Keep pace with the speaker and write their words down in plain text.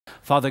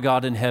Father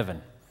God in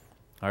heaven,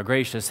 our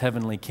gracious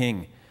heavenly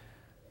King,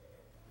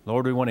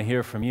 Lord, we want to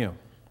hear from you.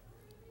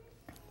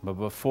 But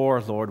before,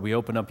 Lord, we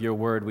open up your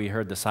word, we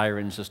heard the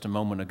sirens just a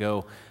moment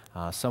ago.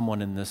 Someone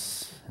in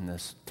this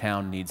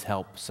town needs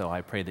help, so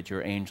I pray that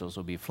your angels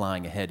will be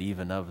flying ahead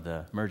even of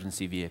the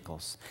emergency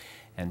vehicles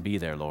and be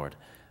there, Lord,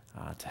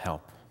 to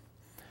help.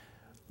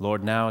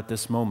 Lord, now at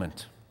this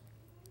moment,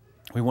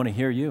 we want to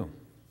hear you.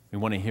 We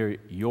want to hear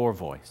your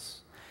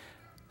voice.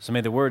 So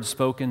may the words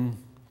spoken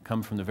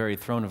come from the very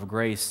throne of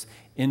grace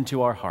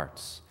into our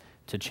hearts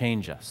to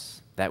change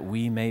us, that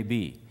we may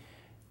be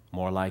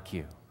more like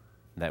you,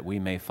 that we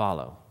may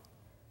follow,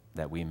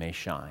 that we may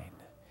shine.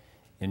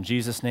 In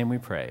Jesus' name we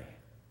pray,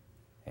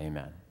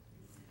 amen.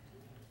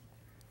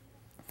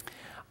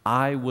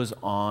 I was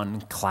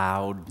on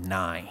cloud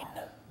 9.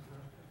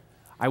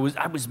 I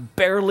was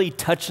barely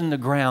touching the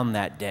ground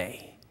that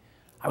day.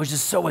 I was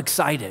just so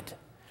excited,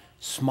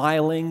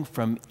 smiling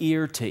from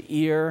ear to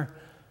ear.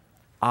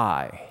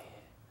 I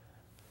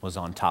was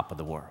on top of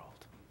the world.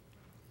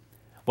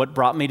 What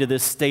brought me to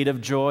this state of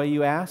joy,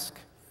 you ask?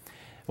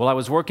 Well, I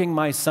was working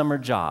my summer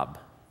job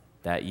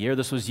that year.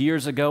 This was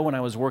years ago when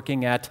I was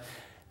working at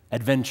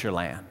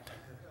Adventureland,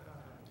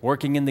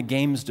 working in the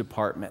games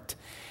department.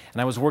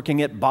 And I was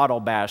working at Bottle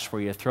Bash, where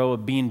you throw a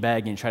beanbag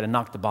and you try to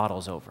knock the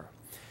bottles over.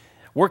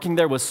 Working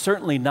there was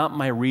certainly not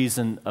my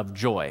reason of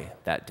joy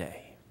that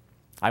day.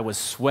 I was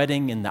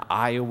sweating in the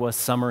Iowa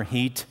summer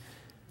heat,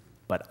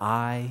 but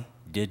I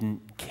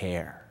didn't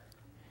care.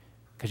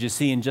 Because you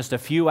see, in just a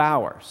few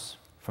hours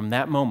from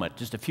that moment,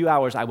 just a few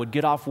hours, I would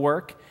get off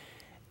work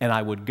and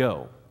I would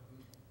go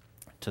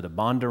to the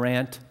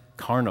Bondurant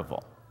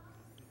Carnival.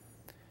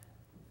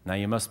 Now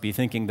you must be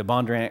thinking the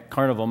Bondurant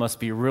Carnival must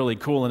be really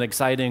cool and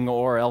exciting,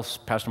 or else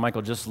Pastor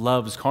Michael just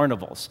loves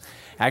carnivals.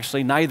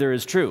 Actually, neither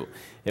is true.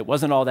 It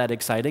wasn't all that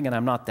exciting, and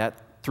I'm not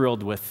that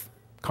thrilled with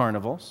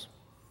carnivals.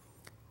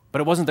 But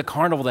it wasn't the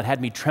carnival that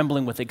had me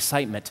trembling with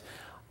excitement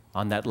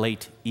on that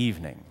late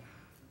evening.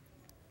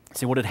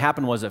 See, what had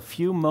happened was a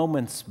few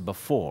moments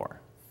before,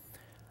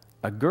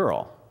 a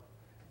girl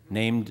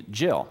named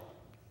Jill,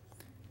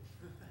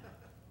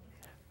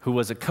 who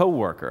was a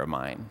coworker of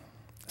mine,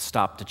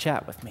 stopped to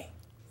chat with me.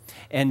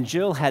 And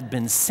Jill had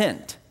been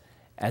sent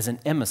as an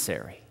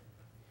emissary.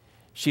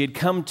 She had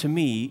come to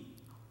me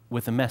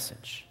with a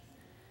message.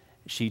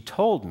 She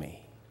told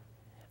me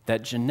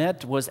that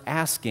Jeanette was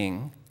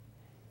asking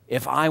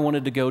if I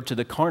wanted to go to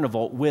the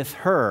carnival with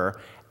her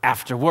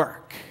after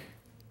work.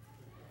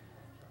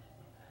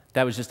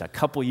 That was just a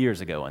couple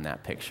years ago in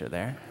that picture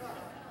there.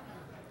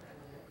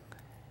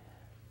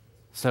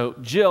 So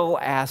Jill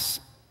asks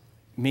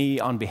me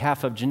on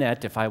behalf of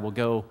Jeanette if I will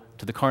go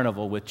to the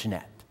carnival with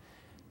Jeanette.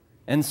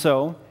 And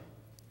so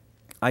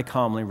I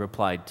calmly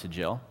replied to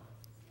Jill,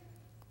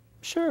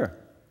 sure,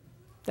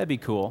 that'd be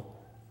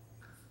cool.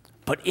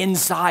 But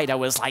inside I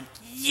was like,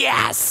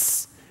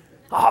 yes,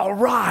 all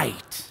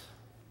right.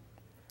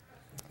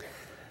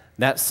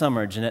 That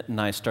summer, Jeanette and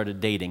I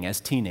started dating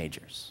as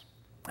teenagers,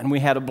 and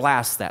we had a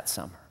blast that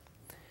summer.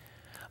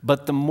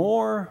 But the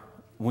more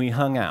we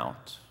hung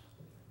out,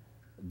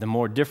 the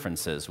more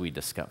differences we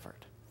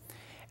discovered.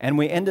 And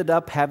we ended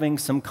up having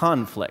some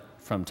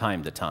conflict from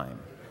time to time.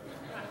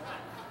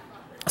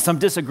 Some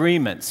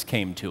disagreements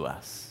came to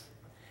us.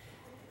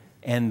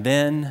 And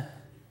then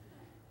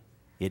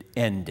it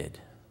ended.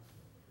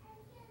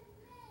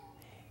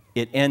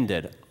 It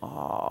ended.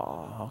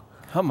 Oh,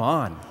 come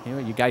on.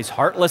 You guys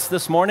heartless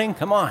this morning?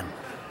 Come on.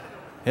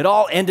 It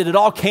all ended. It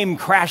all came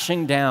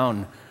crashing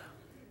down.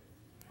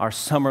 Our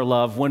summer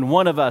love, when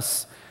one of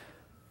us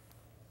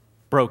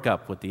broke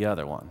up with the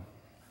other one.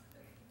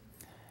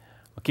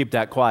 I'll keep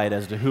that quiet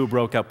as to who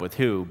broke up with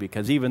who,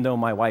 because even though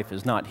my wife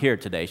is not here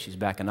today, she's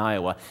back in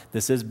Iowa,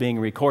 this is being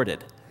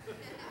recorded.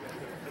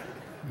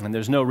 And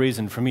there's no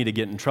reason for me to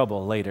get in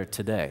trouble later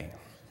today.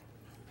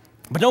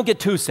 But don't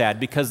get too sad,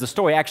 because the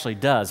story actually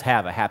does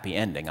have a happy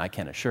ending, I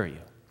can assure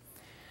you.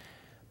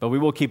 But we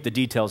will keep the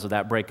details of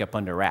that breakup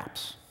under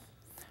wraps.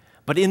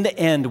 But in the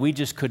end, we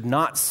just could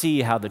not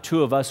see how the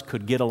two of us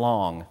could get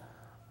along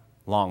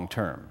long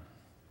term.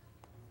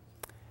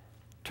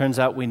 Turns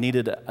out we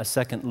needed a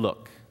second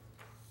look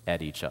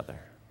at each other.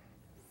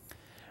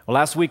 Well,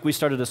 last week we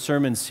started a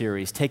sermon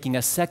series taking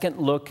a second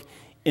look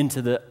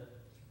into the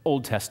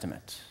Old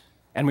Testament.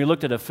 And we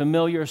looked at a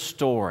familiar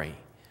story,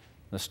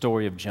 the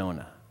story of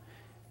Jonah.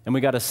 And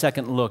we got a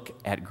second look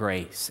at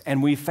grace.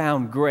 And we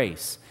found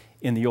grace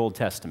in the Old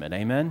Testament.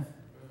 Amen?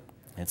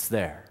 It's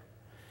there.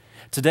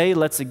 Today,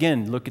 let's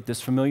again look at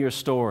this familiar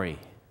story.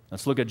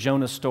 Let's look at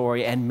Jonah's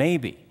story, and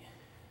maybe,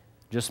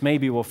 just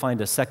maybe, we'll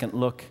find a second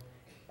look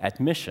at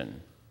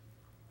mission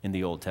in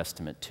the Old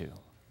Testament too.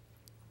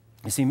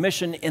 You see,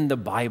 mission in the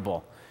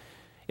Bible,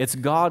 it's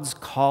God's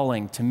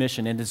calling to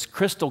mission, and it's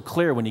crystal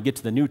clear when you get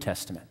to the New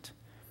Testament.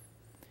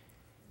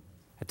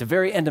 At the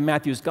very end of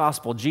Matthew's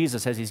gospel,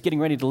 Jesus, as he's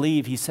getting ready to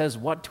leave, he says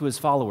what to his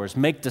followers?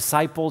 Make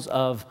disciples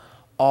of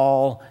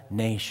all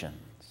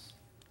nations.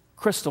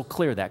 Crystal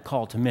clear, that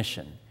call to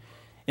mission.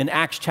 In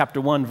Acts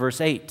chapter 1, verse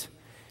 8,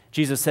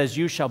 Jesus says,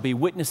 you shall be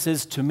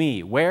witnesses to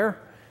me. Where?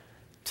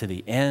 to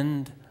the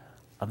end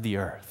of the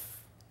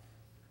earth.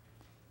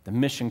 The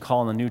mission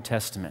call in the New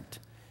Testament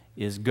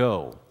is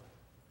go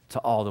to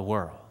all the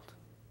world.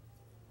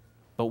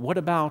 But what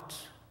about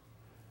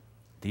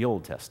the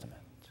Old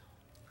Testament?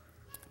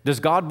 Does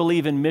God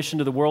believe in mission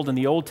to the world in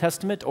the Old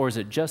Testament, or is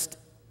it just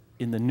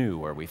in the New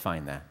where we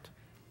find that?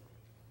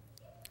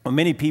 Well,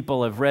 many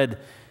people have read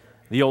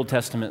the Old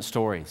Testament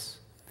stories,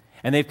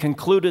 and they've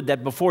concluded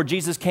that before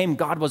Jesus came,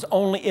 God was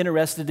only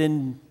interested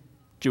in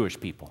Jewish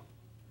people.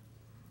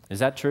 Is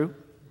that true?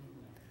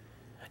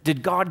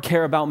 Did God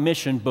care about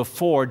mission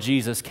before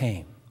Jesus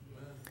came?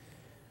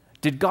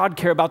 Did God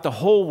care about the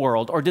whole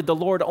world, or did the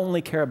Lord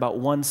only care about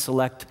one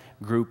select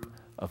group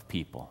of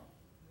people?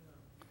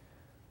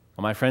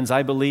 Well, my friends,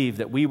 I believe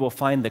that we will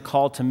find the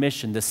call to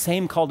mission, the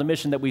same call to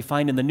mission that we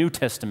find in the New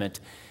Testament,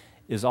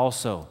 is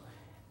also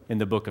in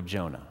the book of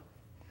Jonah.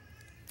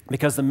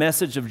 Because the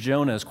message of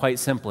Jonah is quite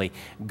simply,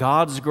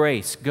 God's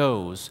grace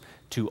goes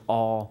to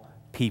all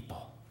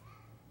people.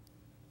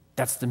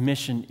 That's the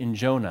mission in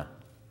Jonah.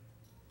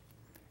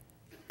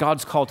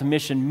 God's call to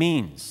mission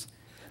means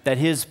that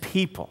His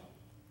people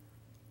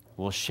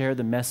will share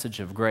the message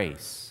of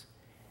grace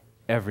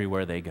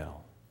everywhere they go,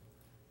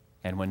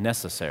 and when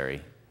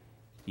necessary,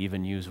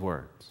 even use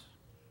words.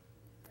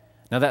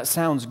 Now that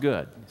sounds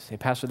good. You say,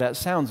 Pastor, that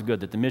sounds good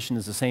that the mission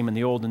is the same in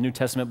the Old and New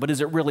Testament, but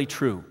is it really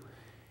true?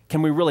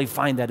 Can we really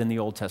find that in the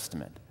Old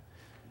Testament?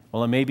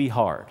 Well, it may be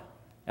hard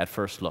at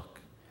first look.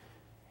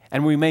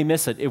 And we may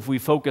miss it if we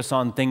focus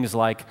on things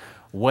like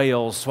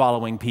whales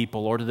swallowing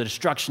people, or the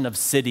destruction of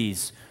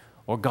cities,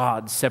 or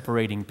God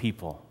separating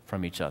people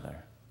from each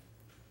other.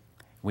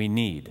 We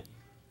need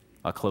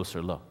a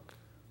closer look.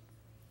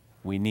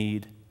 We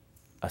need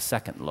a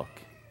second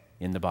look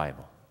in the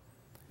Bible.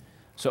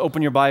 So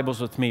open your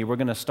Bibles with me. We're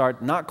going to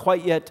start not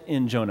quite yet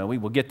in Jonah. We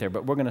will get there,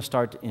 but we're going to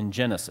start in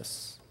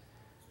Genesis.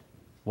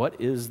 What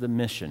is the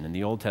mission in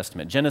the Old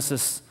Testament?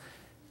 Genesis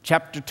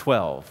chapter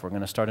 12. We're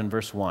going to start in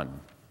verse 1.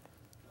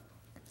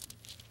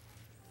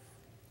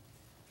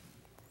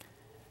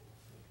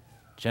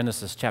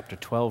 Genesis chapter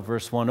 12,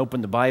 verse 1.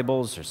 Open the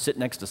Bibles, or sit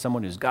next to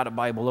someone who's got a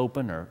Bible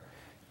open, or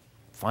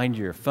find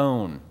your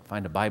phone,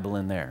 find a Bible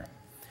in there.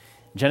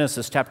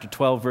 Genesis chapter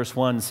 12, verse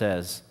 1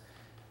 says,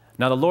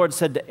 Now the Lord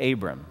said to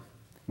Abram,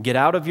 Get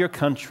out of your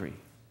country,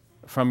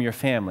 from your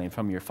family, and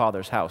from your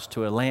father's house,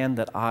 to a land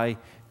that I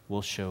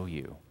will show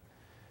you.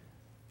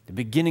 The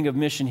beginning of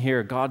mission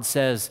here, God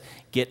says,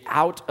 get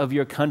out of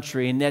your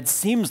country, and that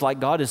seems like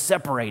God is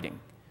separating.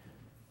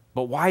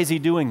 But why is He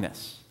doing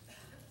this?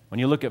 When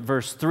you look at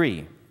verse 3,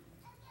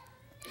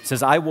 it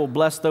says, I will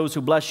bless those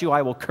who bless you,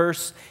 I will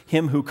curse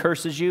him who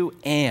curses you,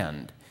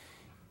 and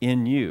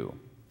in you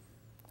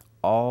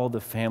all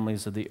the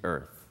families of the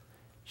earth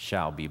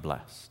shall be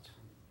blessed.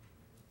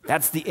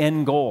 That's the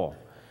end goal.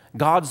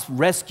 God's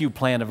rescue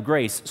plan of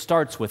grace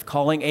starts with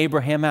calling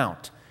Abraham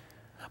out.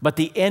 But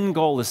the end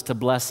goal is to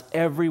bless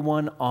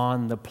everyone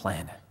on the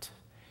planet.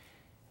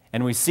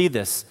 And we see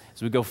this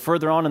as we go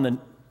further on in the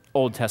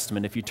Old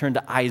Testament. If you turn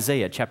to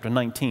Isaiah chapter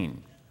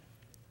 19,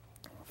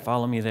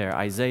 follow me there.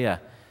 Isaiah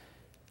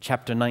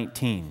chapter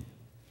 19,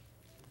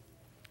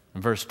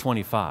 verse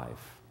 25.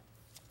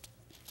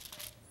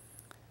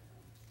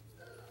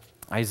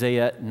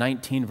 Isaiah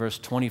 19, verse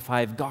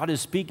 25. God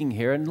is speaking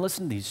here, and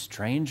listen to these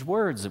strange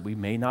words that we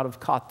may not have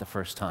caught the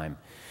first time.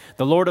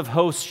 The Lord of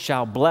hosts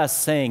shall bless,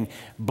 saying,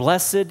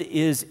 Blessed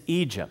is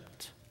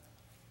Egypt,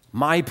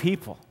 my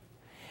people,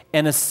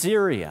 and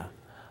Assyria,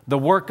 the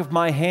work of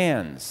my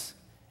hands,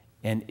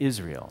 and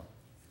Israel,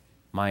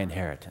 my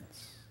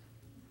inheritance.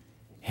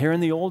 Here in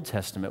the Old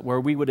Testament, where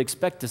we would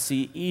expect to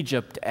see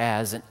Egypt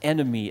as an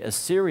enemy,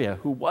 Assyria,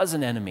 who was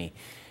an enemy,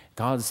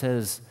 God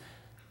says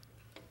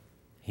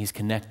He's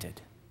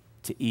connected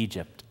to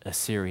Egypt,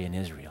 Assyria, and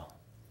Israel.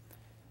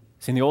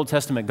 See, in the Old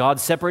Testament, God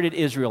separated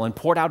Israel and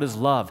poured out His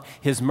love,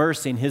 His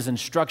mercy, and His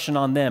instruction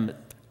on them.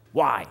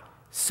 Why?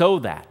 So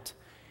that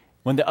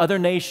when the other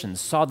nations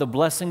saw the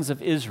blessings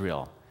of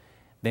Israel,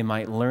 they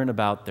might learn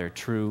about their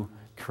true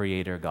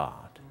Creator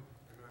God.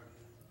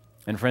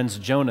 And friends,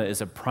 Jonah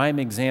is a prime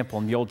example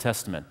in the Old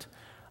Testament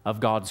of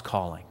God's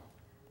calling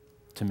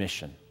to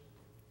mission.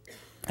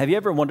 Have you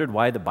ever wondered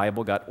why the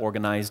Bible got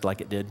organized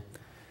like it did?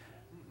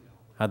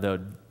 How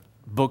the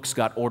books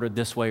got ordered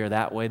this way or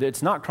that way?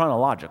 It's not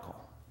chronological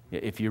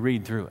if you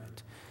read through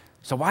it.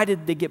 So why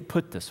did they get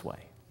put this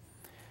way?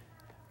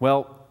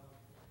 Well,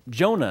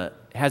 Jonah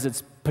has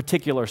its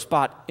particular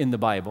spot in the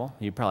Bible.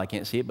 You probably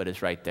can't see it, but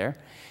it's right there.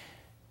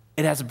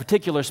 It has a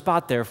particular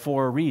spot there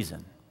for a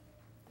reason.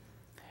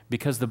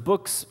 Because the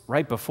books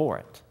right before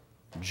it,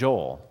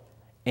 Joel,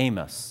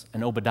 Amos,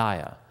 and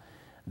Obadiah,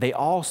 they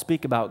all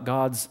speak about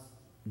God's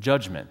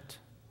judgment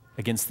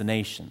against the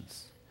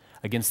nations,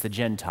 against the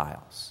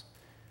Gentiles.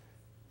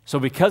 So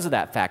because of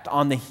that fact,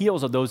 on the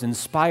heels of those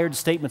inspired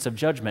statements of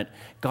judgment,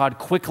 God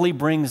quickly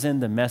brings in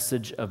the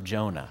message of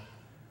Jonah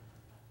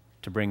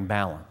to bring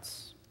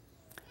balance,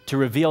 to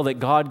reveal that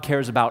God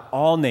cares about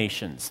all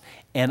nations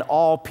and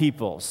all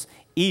peoples,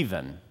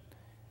 even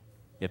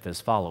if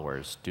His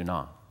followers do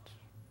not.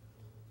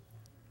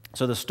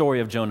 So the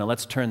story of Jonah,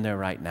 let's turn there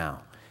right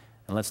now.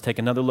 And let's take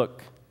another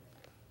look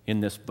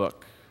in this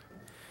book.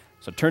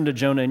 So turn to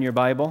Jonah in your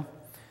Bible.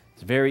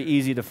 It's very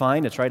easy to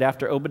find. It's right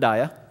after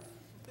Obadiah.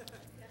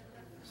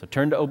 So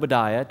turn to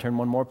Obadiah. Turn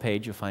one more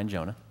page, you'll find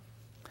Jonah.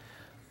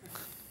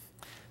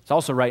 It's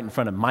also right in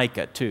front of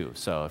Micah, too.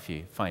 So if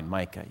you find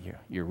Micah,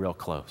 you're real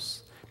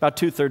close. About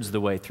 2/3 of the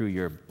way through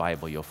your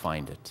Bible, you'll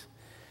find it.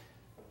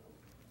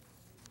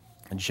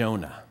 And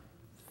Jonah.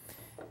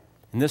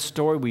 In this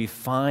story, we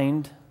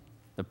find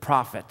the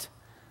prophet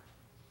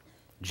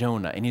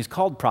Jonah, and he's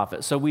called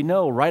prophet. So we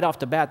know right off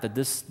the bat that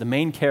the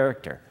main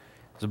character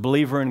is a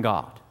believer in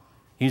God.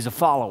 He's a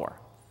follower.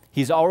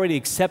 He's already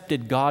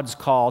accepted God's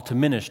call to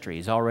ministry.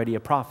 He's already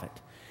a prophet.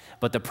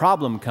 But the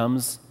problem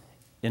comes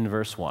in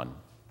verse 1.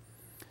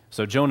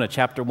 So Jonah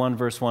chapter 1,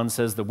 verse 1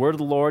 says, "The word of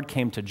the Lord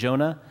came to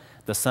Jonah,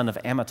 the son of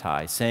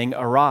Amittai, saying,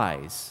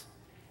 Arise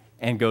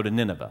and go to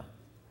Nineveh,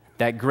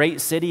 that great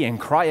city, and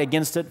cry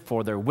against it,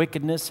 for their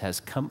wickedness has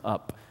come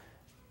up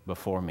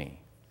before me."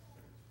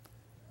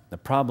 The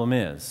problem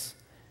is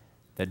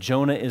that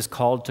Jonah is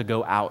called to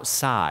go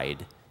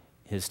outside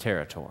his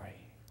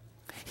territory.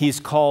 He's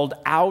called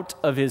out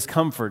of his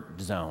comfort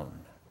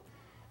zone.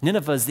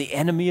 Nineveh is the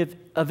enemy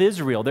of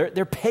Israel.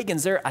 They're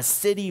pagans. They're a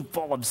city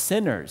full of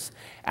sinners.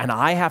 And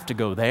I have to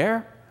go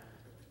there?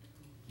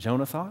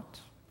 Jonah thought.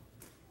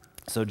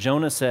 So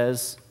Jonah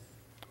says,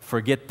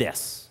 forget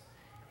this.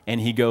 And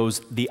he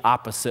goes the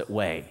opposite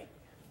way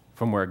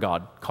from where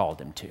God called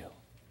him to.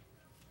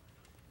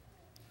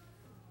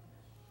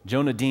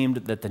 Jonah deemed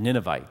that the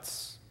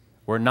Ninevites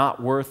were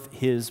not worth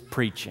his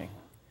preaching,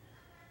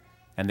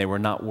 and they were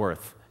not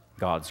worth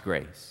God's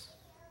grace.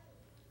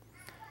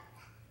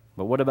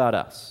 But what about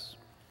us?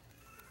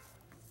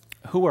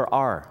 Who are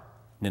our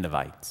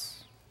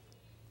Ninevites?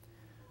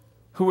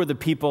 Who are the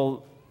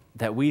people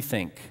that we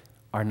think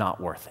are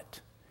not worth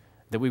it?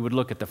 That we would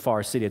look at the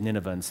far city of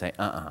Nineveh and say,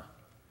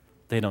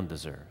 they don't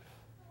deserve.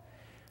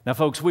 Now,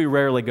 folks, we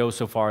rarely go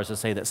so far as to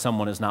say that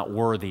someone is not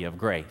worthy of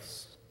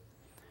grace.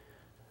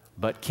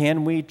 But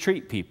can we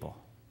treat people?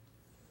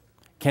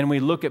 Can we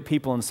look at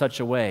people in such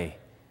a way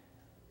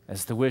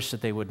as to wish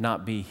that they would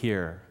not be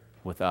here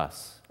with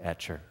us at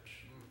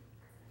church?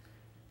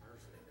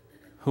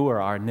 Who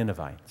are our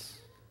Ninevites?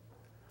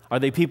 Are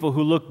they people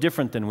who look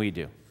different than we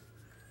do?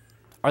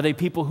 Are they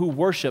people who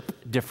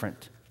worship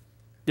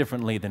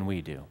differently than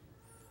we do?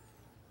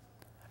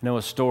 I know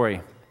a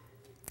story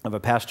of a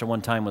pastor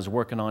one time was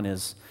working on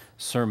his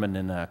sermon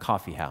in a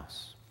coffee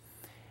house.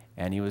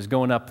 And he was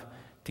going up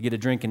to get a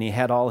drink, and he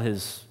had all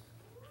his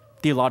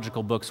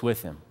theological books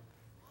with him.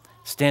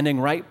 Standing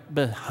right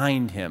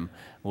behind him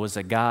was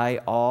a guy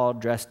all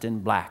dressed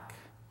in black.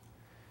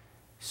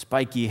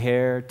 Spiky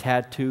hair,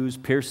 tattoos,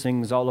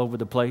 piercings all over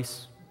the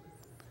place.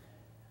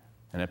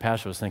 And the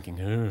pastor was thinking,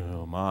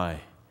 oh my.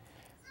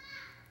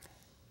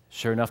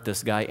 Sure enough,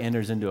 this guy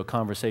enters into a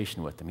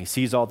conversation with him. He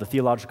sees all the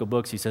theological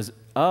books. He says,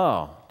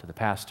 oh, to the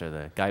pastor,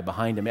 the guy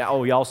behind him.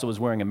 Oh, he also was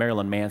wearing a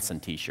Marilyn Manson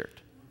t-shirt.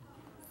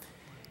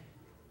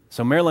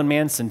 So Marilyn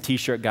Manson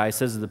t-shirt guy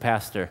says to the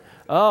pastor,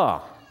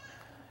 oh,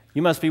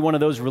 you must be one of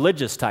those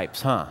religious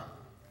types, huh?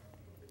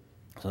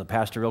 So the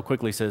pastor real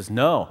quickly says,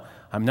 no,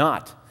 I'm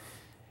not.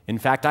 In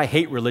fact, I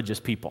hate religious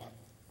people.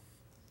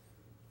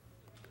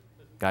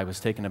 Guy was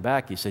taken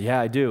aback. He said,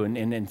 yeah, I do. And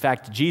in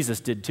fact,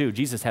 Jesus did too.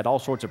 Jesus had all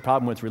sorts of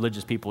problems with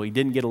religious people. He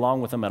didn't get along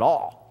with them at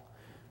all.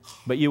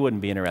 But you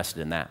wouldn't be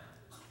interested in that.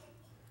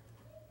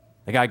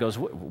 The guy goes,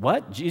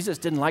 what? Jesus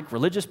didn't like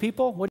religious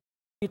people? What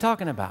are you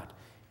talking about?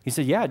 He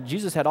said, yeah,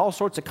 Jesus had all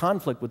sorts of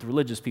conflict with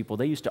religious people.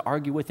 They used to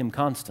argue with him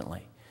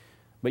constantly.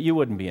 But you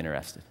wouldn't be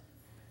interested.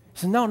 He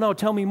said, no,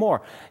 tell me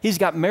more. He's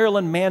got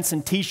Marilyn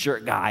Manson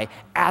t-shirt guy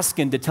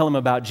asking to tell him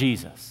about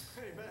Jesus.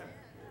 Amen.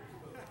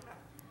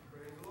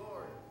 Praise the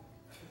Lord.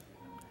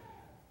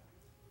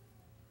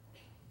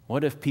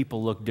 What if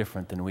people look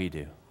different than we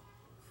do?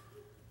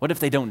 What if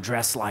they don't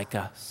dress like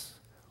us?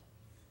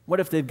 What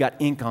if they've got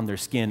ink on their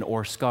skin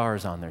or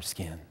scars on their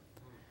skin?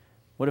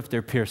 What if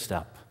they're pierced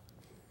up?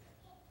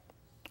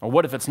 Or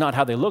what if it's not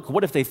how they look?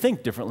 What if they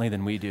think differently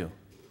than we do?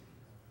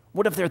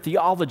 What if their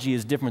theology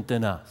is different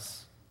than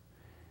us?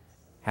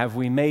 Have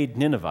we made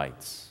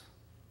Ninevites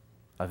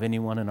of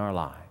anyone in our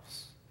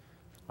lives?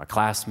 Our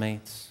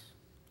classmates,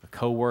 our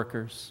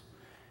co-workers,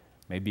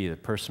 maybe the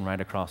person right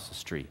across the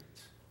street.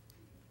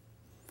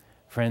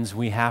 Friends,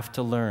 we have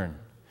to learn.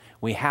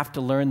 We have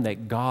to learn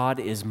that God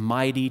is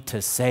mighty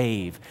to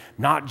save,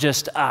 not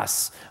just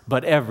us,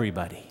 but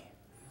everybody.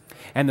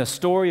 And the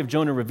story of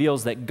Jonah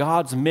reveals that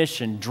God's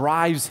mission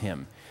drives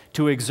him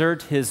to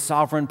exert his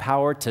sovereign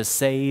power to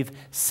save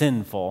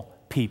sinful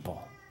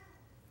people.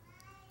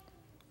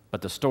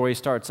 But the story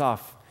starts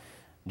off,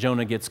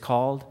 Jonah gets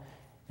called,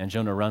 and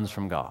Jonah runs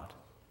from God.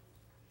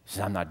 He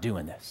says, I'm not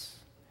doing this.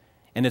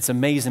 And it's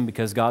amazing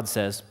because God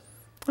says,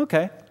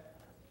 okay,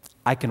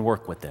 I can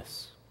work with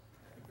this.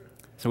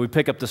 So we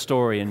pick up the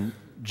story in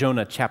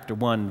Jonah chapter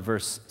 1,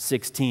 verse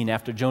 16,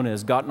 after Jonah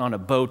has gotten on a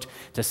boat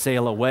to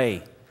sail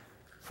away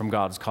from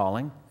God's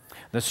calling.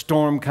 The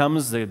storm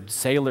comes, the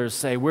sailors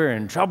say, we're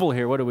in trouble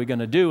here, what are we going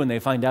to do? And they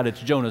find out it's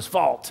Jonah's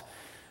fault.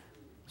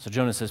 So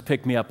Jonah says,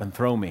 pick me up and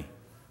throw me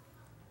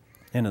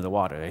into the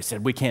water. They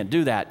said, we can't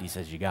do that. He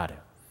says, you got to.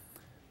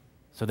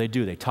 So they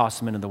do. They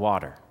toss him into the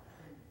water.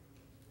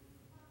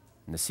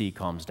 And the sea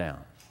calms down.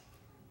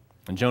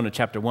 And Jonah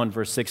chapter 1,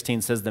 verse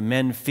 16 says, the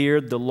men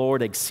feared the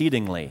Lord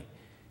exceedingly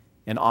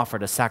and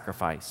offered a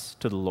sacrifice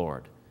to the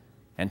Lord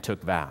and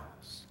took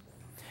vows.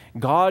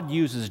 God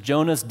uses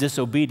Jonah's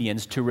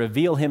disobedience to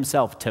reveal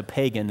himself to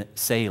pagan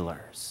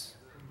sailors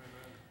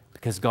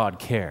because God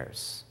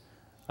cares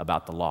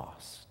about the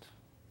lost.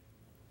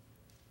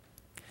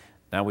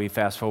 Now we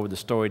fast forward the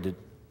story to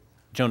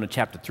Jonah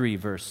chapter 3,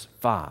 verse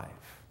 5.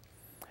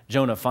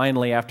 Jonah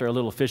finally, after a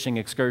little fishing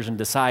excursion,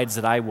 decides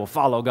that I will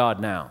follow God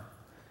now.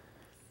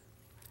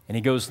 And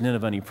he goes to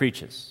Nineveh and he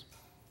preaches.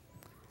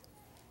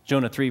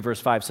 Jonah 3,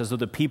 verse 5 says, though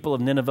the people of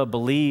Nineveh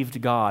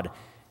believed God,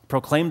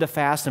 proclaimed a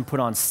fast, and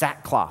put on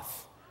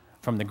sackcloth,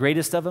 from the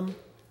greatest of them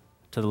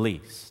to the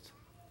least.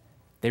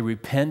 They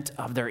repent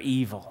of their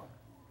evil.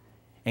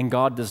 And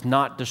God does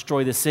not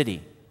destroy the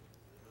city,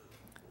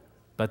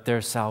 but their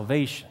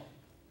salvation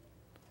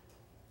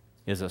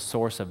is a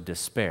source of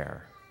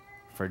despair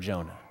for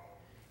Jonah.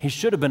 He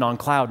should have been on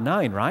cloud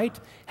 9, right?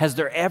 Has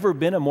there ever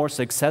been a more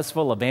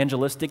successful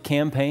evangelistic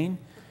campaign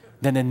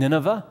than in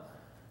Nineveh?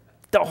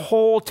 The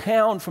whole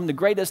town, from the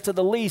greatest to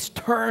the least,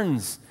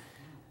 turns.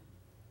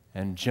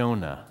 And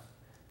Jonah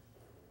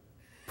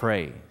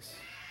prays,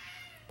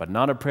 but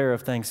not a prayer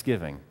of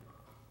thanksgiving.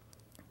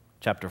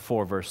 Chapter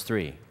 4, verse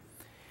 3.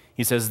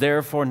 He says,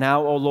 therefore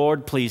now, O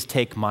Lord, please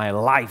take my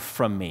life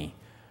from me,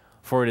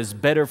 for it is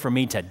better for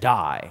me to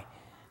die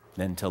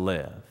than to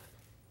live.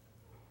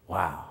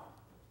 Wow.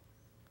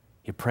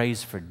 He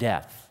prays for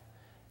death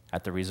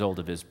at the result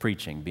of his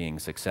preaching being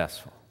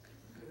successful.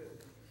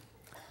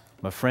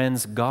 But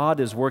friends, God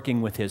is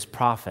working with his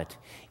prophet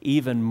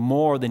even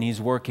more than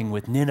he's working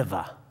with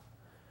Nineveh.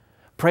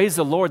 Praise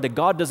the Lord that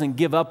God doesn't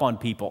give up on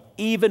people,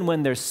 even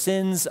when their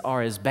sins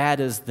are as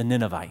bad as the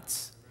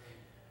Ninevites.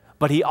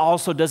 But he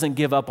also doesn't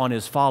give up on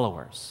his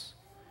followers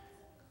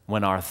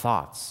when our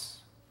thoughts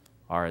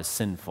are as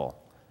sinful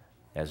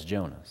as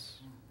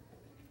Jonah's.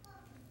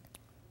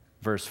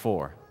 Verse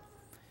 4,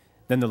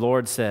 then the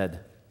Lord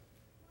said,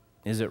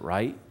 is it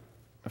right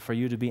for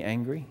you to be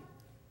angry?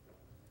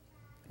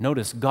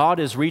 Notice, God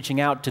is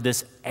reaching out to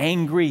this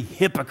angry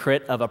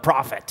hypocrite of a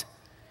prophet.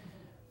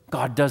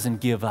 God doesn't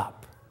give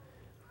up.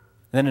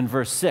 Then in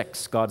verse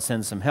 6, God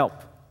sends some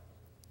help.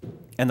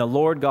 And the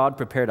Lord God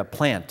prepared a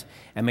plant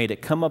and made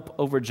it come up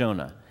over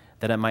Jonah,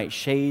 that it might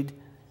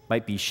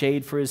be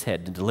shade for his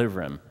head to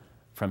deliver him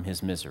from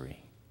his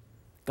misery.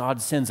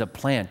 God sends a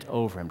plant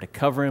over him to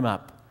cover him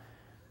up.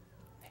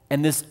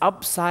 And this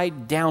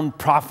upside-down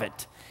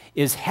prophet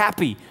is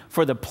happy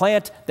for the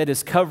plant that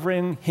is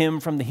covering him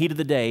from the heat of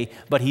the day,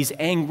 but he's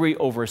angry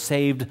over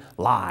saved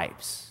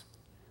lives.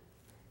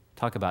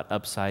 Talk about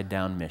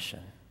upside-down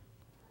mission.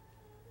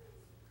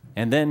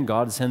 And then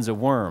God sends a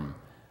worm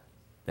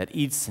that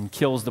eats and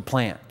kills the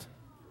plant.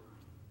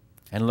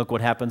 And look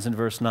what happens in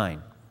verse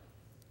 9.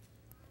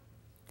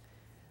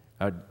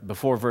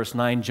 Before verse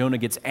 9, Jonah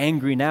gets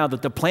angry now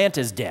that the plant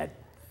is dead.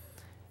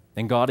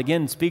 Then God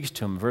again speaks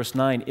to him. Verse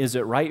 9, is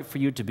it right for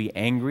you to be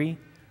angry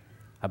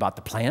about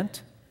the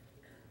plant?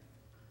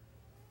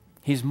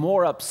 He's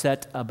more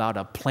upset about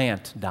a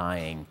plant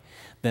dying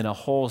than a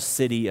whole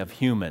city of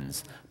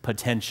humans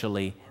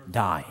potentially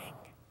dying.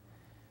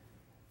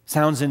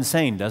 Sounds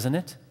insane, doesn't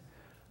it?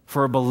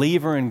 For a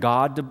believer in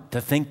God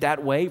to think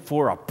that way,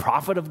 for a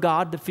prophet of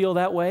God to feel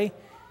that way.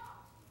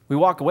 We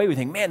walk away, we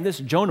think, man, this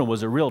Jonah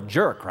was a real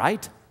jerk,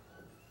 right?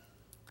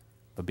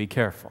 But be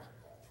careful.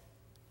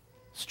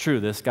 It's true,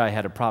 this guy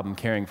had a problem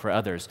caring for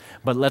others,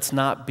 but let's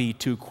not be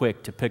too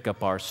quick to pick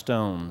up our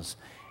stones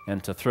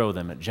and to throw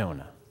them at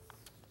Jonah.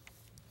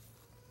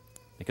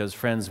 Because,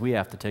 friends, we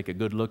have to take a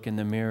good look in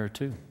the mirror,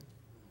 too.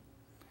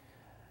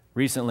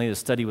 Recently, a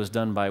study was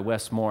done by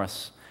Wes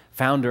Morris,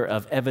 founder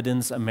of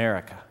Evidence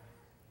America.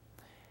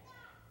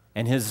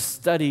 And his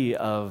study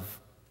of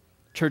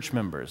church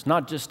members,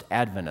 not just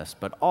Adventists,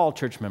 but all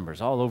church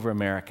members all over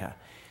America,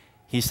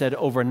 he said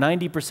over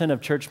 90%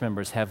 of church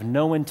members have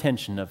no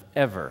intention of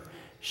ever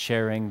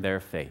sharing their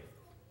faith.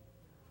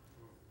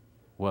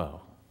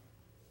 Whoa.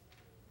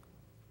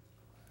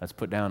 Let's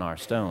put down our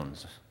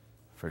stones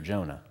for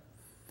Jonah.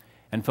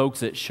 And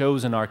folks, it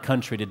shows in our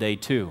country today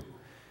too.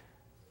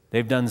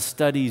 They've done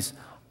studies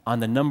on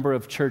the number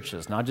of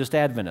churches, not just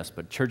Adventists,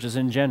 but churches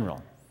in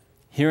general.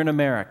 Here in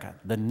America,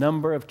 the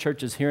number of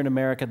churches here in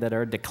America that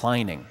are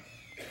declining.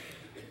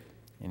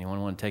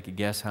 Anyone want to take a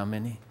guess how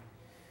many?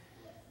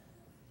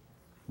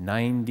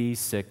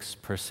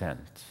 96%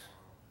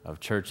 of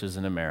churches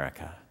in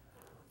America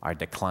are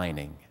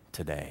declining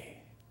today.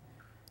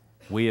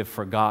 We have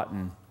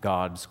forgotten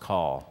God's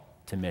call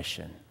to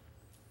mission.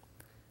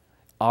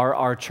 Are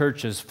our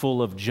churches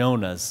full of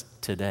Jonahs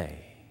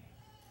today?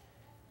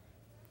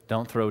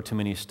 Don't throw too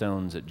many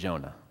stones at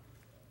Jonah.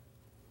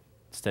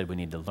 Instead, we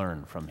need to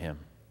learn from him.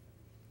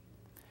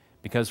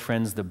 Because,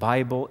 friends, the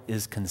Bible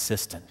is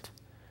consistent.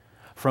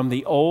 From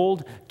the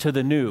old to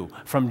the new,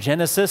 from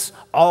Genesis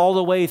all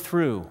the way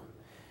through.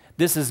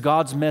 This is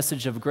God's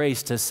message of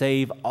grace to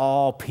save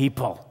all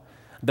people.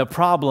 The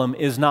problem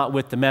is not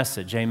with the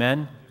message,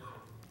 amen?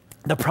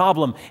 The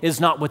problem is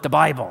not with the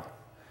Bible.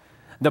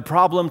 The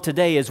problem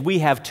today is we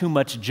have too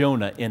much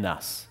Jonah in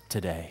us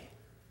today,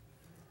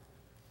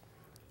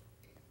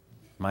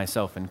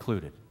 myself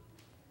included.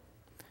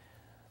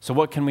 So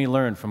what can we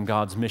learn from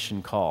God's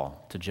mission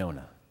call to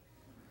Jonah?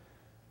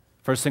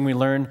 First thing we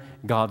learn,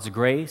 God's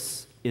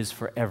grace is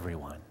for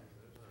everyone.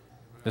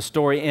 The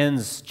story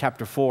ends,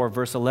 chapter 4,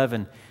 verse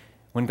 11,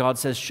 when God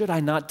says, should I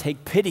not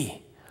take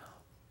pity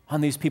on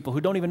these people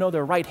who don't even know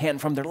their right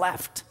hand from their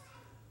left?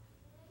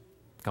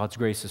 God's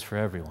grace is for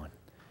everyone.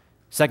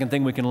 Second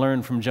thing we can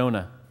learn from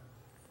Jonah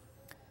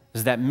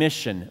is that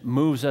mission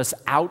moves us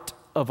out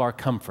of our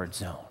comfort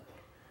zone.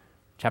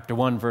 Chapter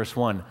 1, verse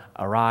 1,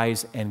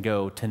 arise and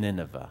go to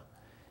Nineveh.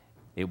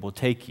 It will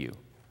take you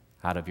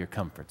out of your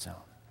comfort zone.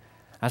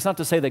 That's not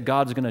to say that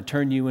God's going to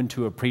turn you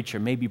into a preacher.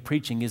 Maybe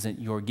preaching isn't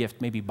your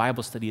gift. Maybe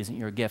Bible study isn't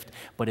your gift.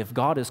 But if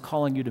God is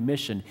calling you to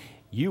mission,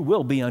 you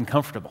will be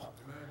uncomfortable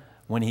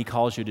when He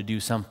calls you to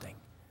do something.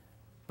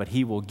 But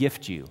He will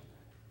gift you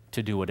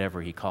to do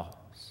whatever He calls.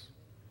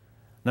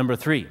 Number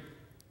 3,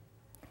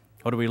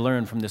 what do we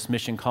learn from this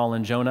mission call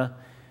in Jonah?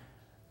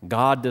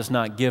 God does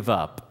not give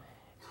up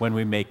when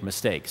we make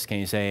mistakes. Can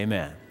you say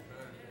amen?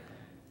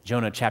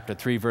 Jonah chapter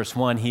 3, verse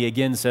 1, He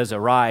again says,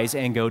 arise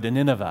and go to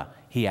Nineveh.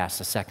 He asks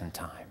a second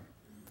time.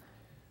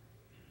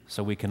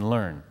 So we can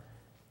learn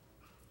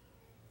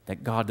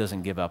that God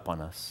doesn't give up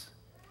on us,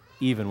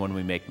 even when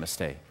we make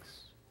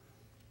mistakes.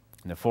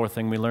 And the fourth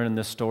thing we learn in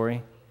this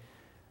story,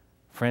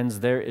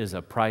 friends, there is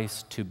a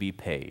price to be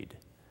paid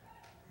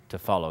to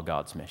follow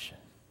God's mission.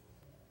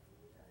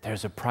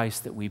 There's a price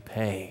that we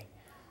pay.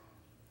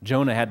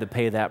 Jonah had to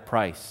pay that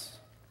price.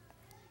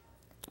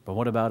 But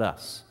what about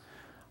us?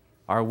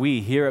 Are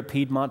we here at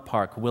Piedmont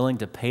Park willing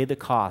to pay the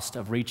cost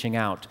of reaching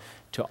out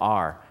to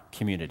our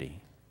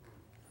community?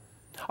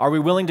 Are we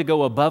willing to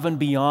go above and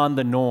beyond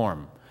the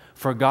norm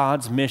for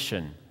God's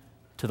mission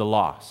to the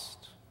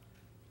lost?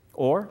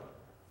 Or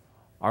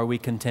are we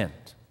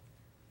content?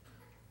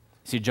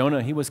 See,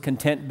 Jonah, he was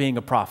content being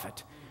a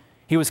prophet.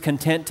 He was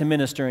content to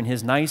minister in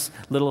his nice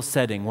little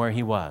setting where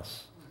he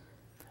was.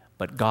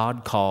 But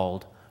God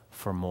called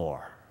for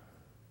more.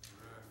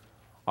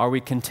 Are we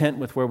content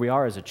with where we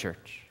are as a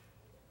church?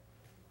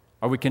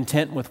 Are we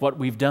content with what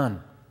we've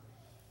done?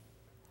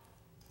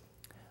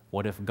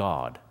 What if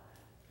God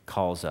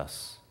calls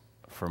us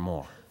for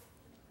more?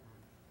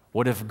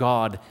 What if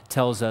God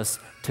tells us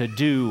to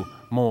do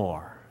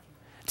more,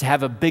 to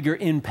have a bigger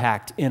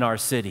impact in our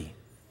city,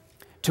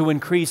 to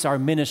increase our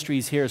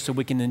ministries here so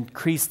we can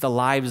increase the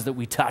lives that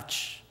we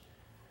touch?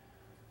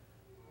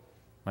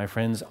 My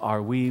friends,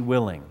 are we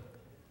willing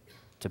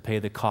to pay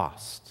the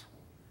cost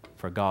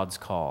for God's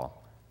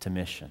call to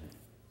mission?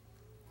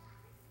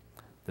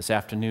 This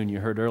afternoon, you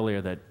heard earlier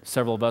that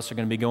several of us are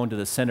going to be going to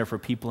the Center for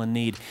People in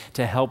Need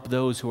to help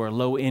those who are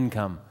low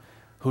income,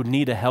 who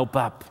need a help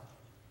up.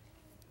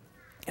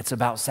 It's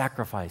about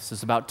sacrifice.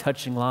 It's about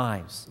touching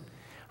lives.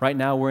 Right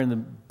now, we're in the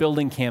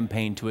building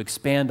campaign to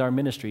expand our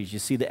ministries. You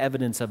see the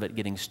evidence of it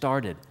getting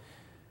started,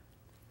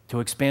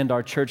 to expand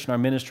our church and our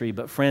ministry.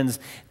 But friends,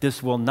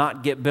 this will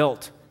not get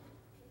built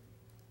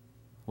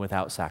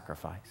without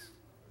sacrifice.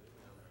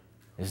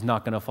 It's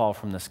not going to fall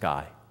from the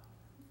sky.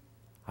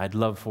 I'd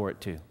love for it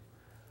to.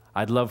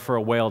 I'd love for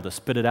a whale to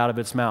spit it out of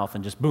its mouth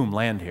and just boom,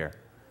 land here.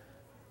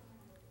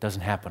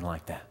 Doesn't happen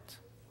like that.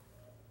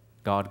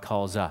 God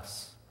calls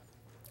us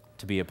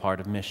to be a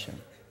part of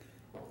mission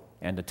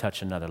and to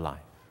touch another life.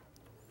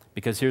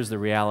 Because here's the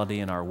reality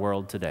in our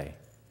world today.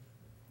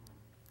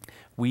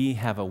 We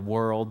have a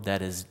world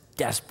that is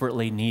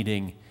desperately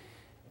needing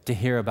to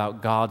hear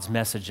about God's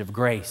message of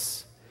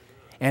grace.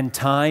 And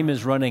time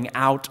is running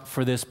out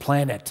for this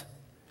planet.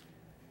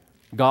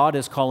 God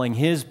is calling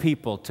His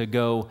people to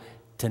go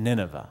to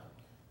Nineveh.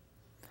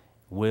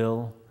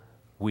 Will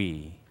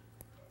we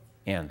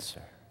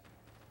answer?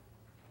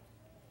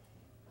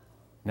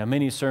 Now,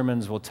 many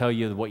sermons will tell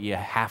you what you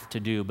have to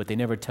do, but they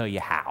never tell you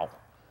how.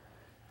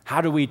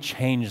 How do we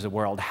change the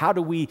world? How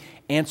do we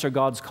answer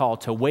God's call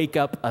to wake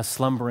up a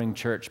slumbering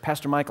church?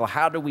 Pastor Michael,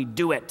 how do we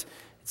do it?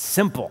 It's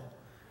simple.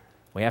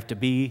 We have to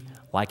be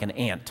like an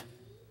ant.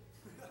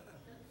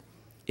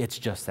 It's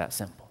just that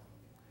simple.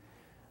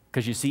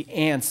 Because you see,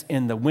 ants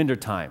in the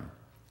wintertime,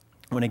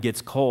 when it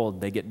gets cold,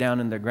 they get down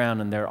in their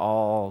ground and they're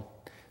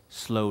all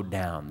slowed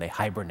down. They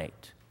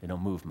hibernate. They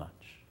don't move much.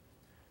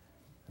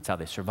 That's how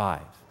they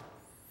survive.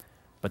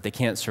 But they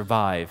can't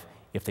survive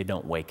if they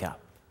don't wake up.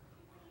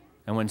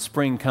 And when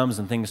spring comes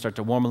and things start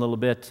to warm a little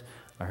bit,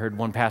 I heard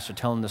one pastor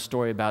telling the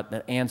story about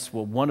that ants,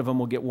 one of them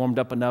will get warmed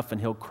up enough and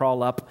he'll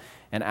crawl up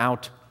and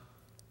out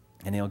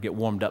and he'll get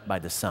warmed up by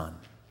the sun.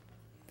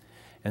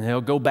 And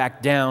he'll go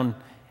back down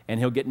and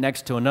he'll get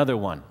next to another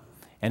one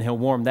and he'll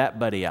warm that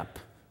buddy up.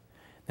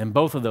 Then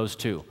both of those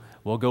two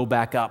will go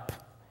back up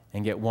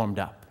and get warmed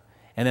up.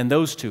 And then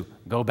those two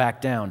go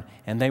back down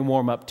and they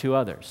warm up two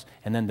others.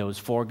 And then those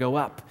four go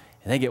up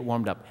and they get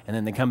warmed up. And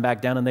then they come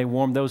back down and they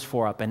warm those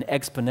four up. And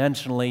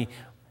exponentially,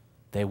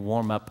 they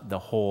warm up the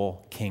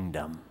whole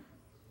kingdom.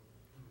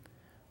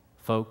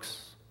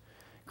 Folks,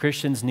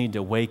 Christians need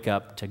to wake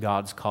up to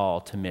God's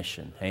call to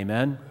mission.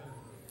 Amen?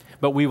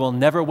 But we will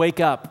never wake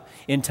up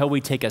until we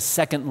take a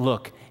second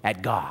look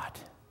at God.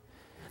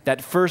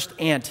 That first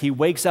ant, he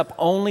wakes up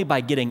only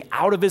by getting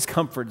out of his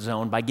comfort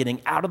zone, by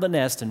getting out of the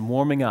nest and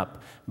warming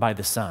up by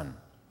the sun.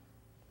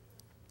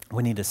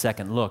 We need a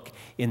second look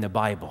in the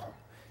Bible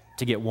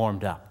to get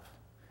warmed up.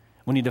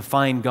 We need to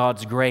find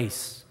God's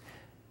grace.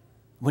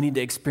 We need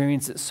to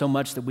experience it so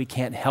much that we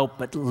can't help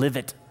but live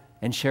it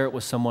and share it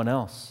with someone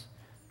else.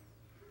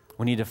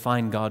 We need to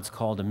find God's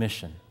call to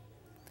mission.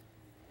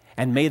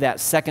 And may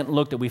that second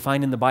look that we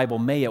find in the Bible,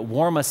 may it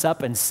warm us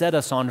up and set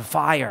us on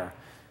fire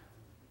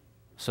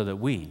so that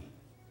we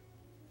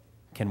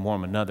can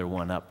warm another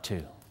one up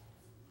too,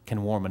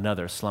 can warm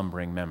another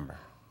slumbering member.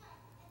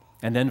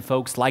 And then,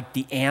 folks, like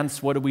the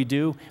ants, what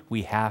do?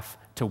 We have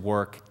to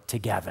work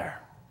together.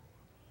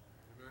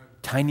 Amen.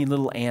 Tiny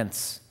little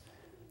ants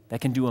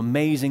that can do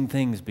amazing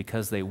things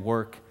because they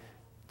work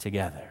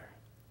together.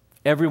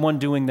 Everyone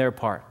doing their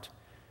part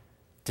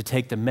to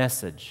take the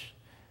message,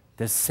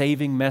 the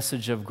saving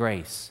message of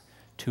grace,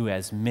 to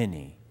as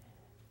many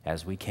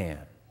as we can.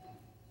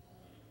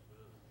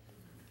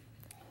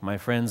 My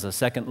friends, a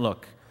second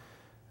look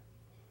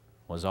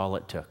was all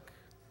it took.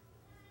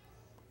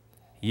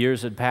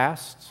 Years had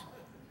passed.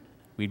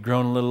 We'd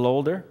grown a little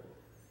older,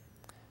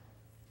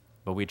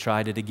 but we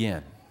tried it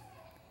again.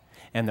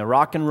 And the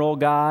rock and roll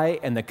guy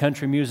and the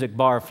country music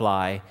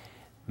barfly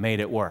made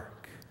it work.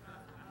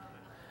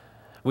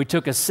 We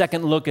took a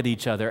second look at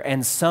each other,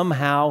 and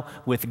somehow,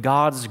 with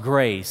God's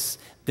grace,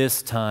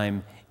 this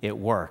time it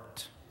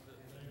worked.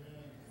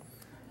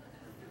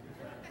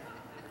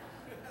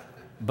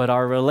 But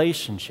our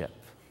relationship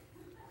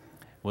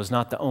was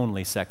not the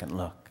only second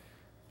look.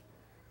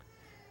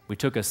 We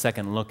took a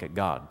second look at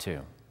God,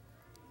 too.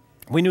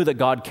 We knew that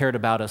God cared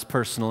about us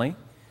personally.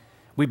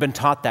 We've been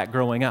taught that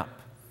growing up.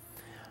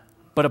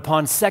 But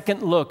upon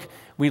second look,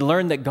 we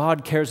learned that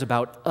God cares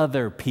about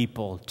other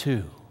people,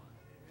 too.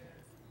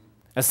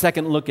 A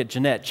second look at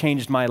Jeanette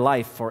changed my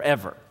life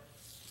forever.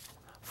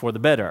 For the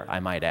better, I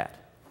might add.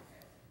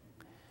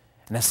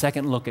 And a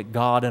second look at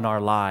God in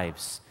our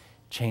lives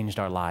changed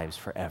our lives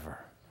forever.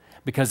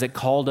 Because it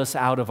called us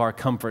out of our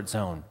comfort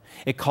zone.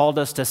 It called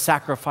us to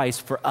sacrifice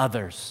for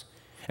others.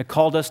 It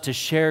called us to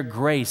share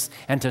grace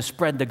and to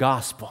spread the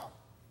gospel.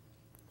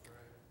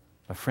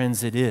 But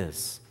friends, it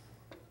is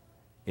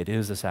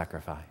a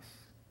sacrifice.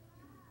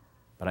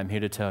 But I'm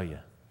here to tell you,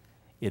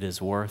 it is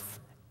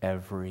worth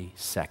every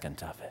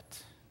second of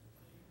it.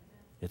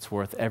 It's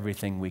worth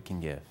everything we can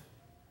give.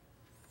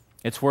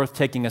 It's worth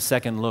taking a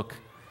second look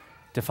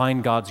to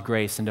find God's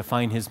grace and to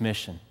find His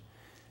mission.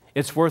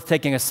 It's worth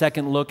taking a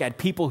second look at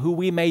people who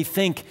we may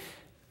think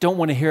don't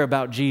want to hear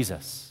about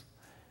Jesus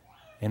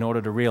in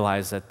order to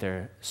realize that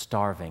they're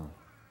starving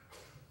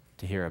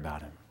to hear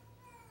about Him.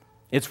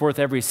 It's worth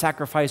every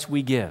sacrifice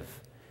we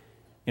give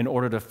in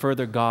order to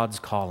further God's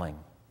calling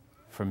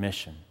for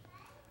mission.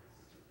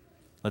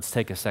 Let's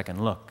take a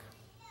second look.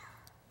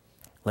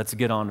 Let's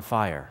get on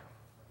fire,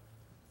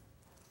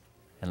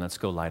 and let's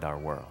go light our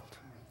world.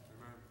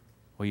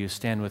 Will you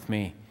stand with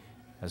me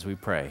as we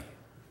pray?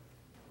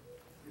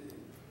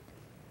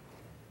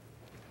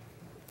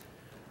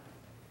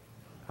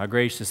 Our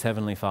gracious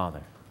Heavenly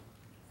Father,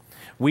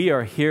 we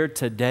are here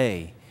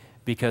today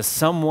because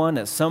someone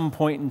at some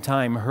point in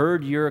time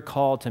heard your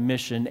call to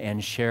mission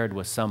and shared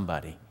with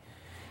somebody.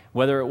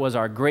 Whether it was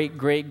our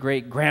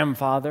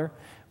great-great-great-grandfather,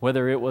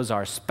 whether it was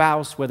our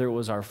spouse, whether it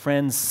was our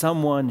friends,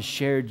 someone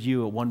shared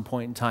you at one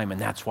point in time,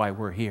 and that's why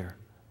we're here.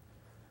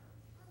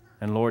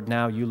 And Lord,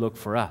 now you look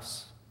for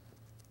us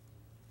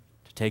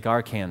to take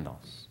our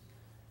candles,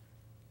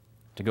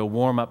 to go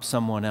warm up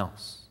someone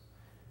else,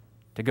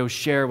 to go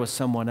share with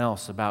someone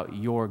else about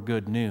your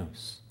good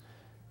news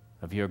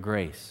of your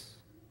grace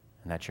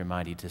and that you're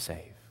mighty to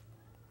save.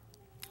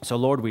 So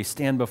Lord, we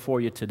stand before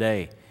you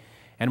today,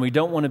 and we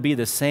don't want to be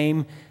the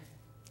same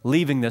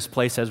leaving this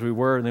place as we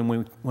were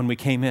when we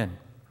came in.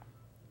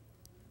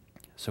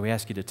 So we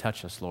ask you to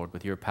touch us, Lord,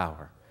 with your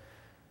power,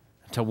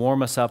 to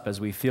warm us up as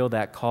we feel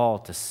that call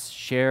to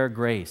share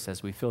grace,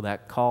 as we feel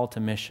that call to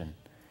mission,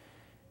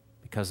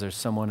 because there's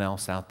someone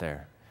else out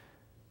there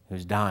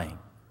who's dying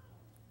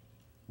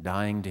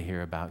to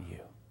hear about you.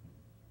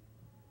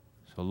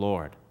 So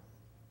Lord,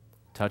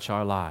 touch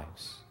our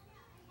lives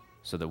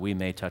so that we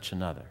may touch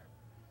another.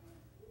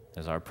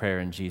 Is our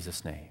prayer in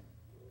Jesus' name.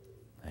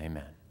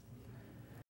 Amen.